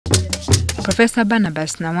Professor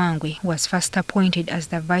Barnabas Nawangwe was first appointed as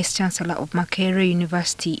the Vice-Chancellor of Makerere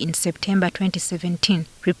University in September 2017,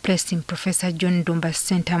 replacing Professor John Dumba's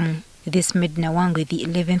Sentamu. This made Nawangwe the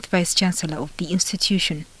 11th Vice-Chancellor of the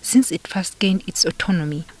institution since it first gained its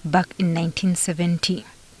autonomy back in 1970.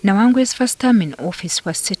 Nawangwe's first term in office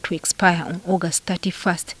was set to expire on August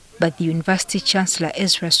 31st, but the University Chancellor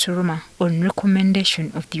Ezra Suruma, on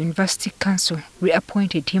recommendation of the University Council,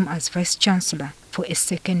 reappointed him as Vice-Chancellor for a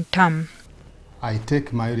second term. I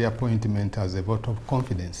take my reappointment as a vote of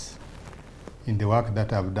confidence in the work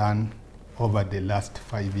that I've done over the last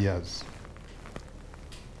 5 years.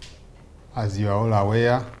 As you are all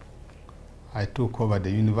aware, I took over the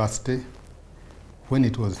university when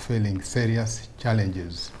it was facing serious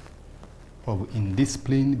challenges of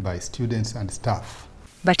indiscipline by students and staff.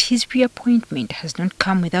 But his reappointment has not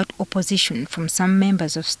come without opposition from some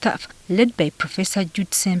members of staff, led by Professor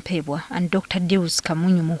Jude Sempebwa and Dr. Deus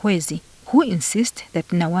Kamunyu Muhwezi, who insist that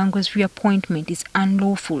Nawangwe's reappointment is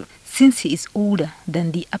unlawful since he is older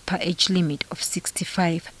than the upper age limit of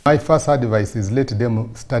 65. My first advice is let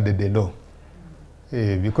them study the law.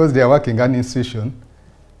 Because they are working in an institution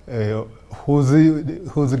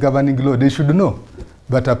who's governing law, they should know.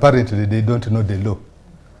 But apparently they don't know the law.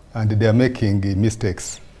 And they are making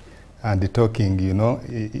mistakes and talking,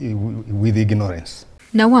 with ignorance.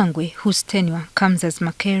 Nawangwe, whose tenure comes as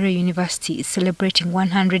Makerere University is celebrating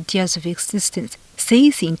 100 years of existence,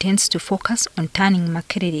 says he intends to focus on turning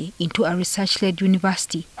Makerere into a research-led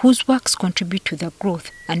university whose works contribute to the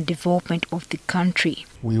growth and development of the country.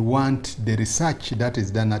 We want the research that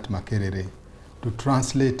is done at Makerere to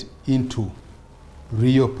translate into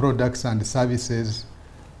real products and services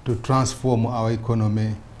to transform our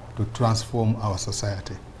economy, to transform our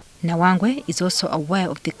society. Nawangwe is also aware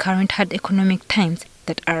of the current hard economic times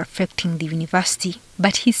that are affecting the university,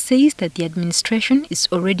 but he says that the administration is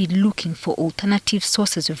already looking for alternative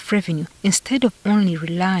sources of revenue instead of only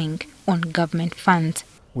relying on government funds.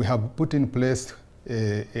 We have put in place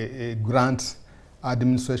a grants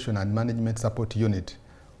administration and management support unit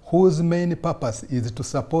whose main purpose is to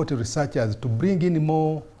support researchers to bring in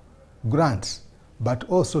more grants, but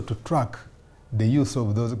also to track the use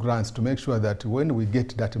of those grants to make sure that when we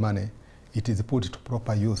get that money, it is put to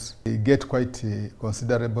proper use. We get quite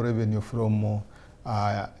considerable revenue from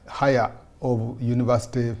hire of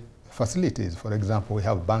university facilities. For example, we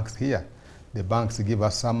have banks here. The banks give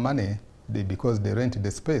us some money because they rent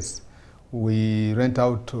the space. We rent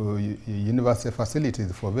out university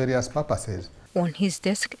facilities for various purposes. On his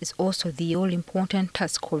desk is also the all-important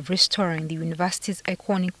task of restoring the university's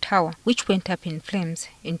iconic tower, which went up in flames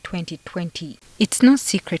in 2020. It's no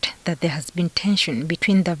secret that there has been tension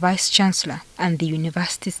between the Vice-Chancellor and the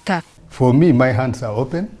university staff. For me, my hands are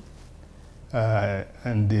open,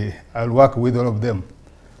 and I'll work with all of them.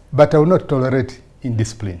 But I will not tolerate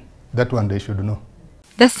indiscipline. That one they should know.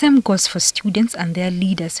 The same goes for students and their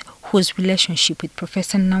leaders, whose relationship with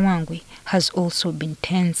Professor Nawangwe has also been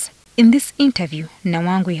tense. In this interview,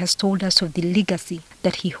 Nawangwe has told us of the legacy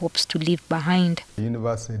that he hopes to leave behind. The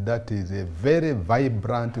university that is a very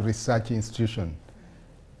vibrant research institution,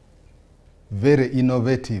 very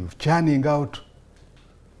innovative, churning out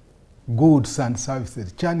goods and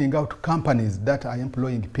services, churning out companies that are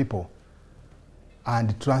employing people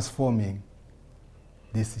and transforming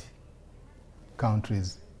this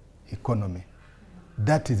country's economy.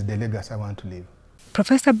 That is the legacy I want to leave.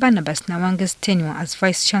 Professor Barnabas Nawangwe's tenure as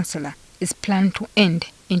Vice-Chancellor is planned to end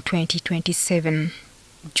in 2027.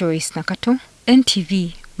 Joyce Nakato,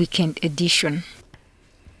 NTV Weekend Edition.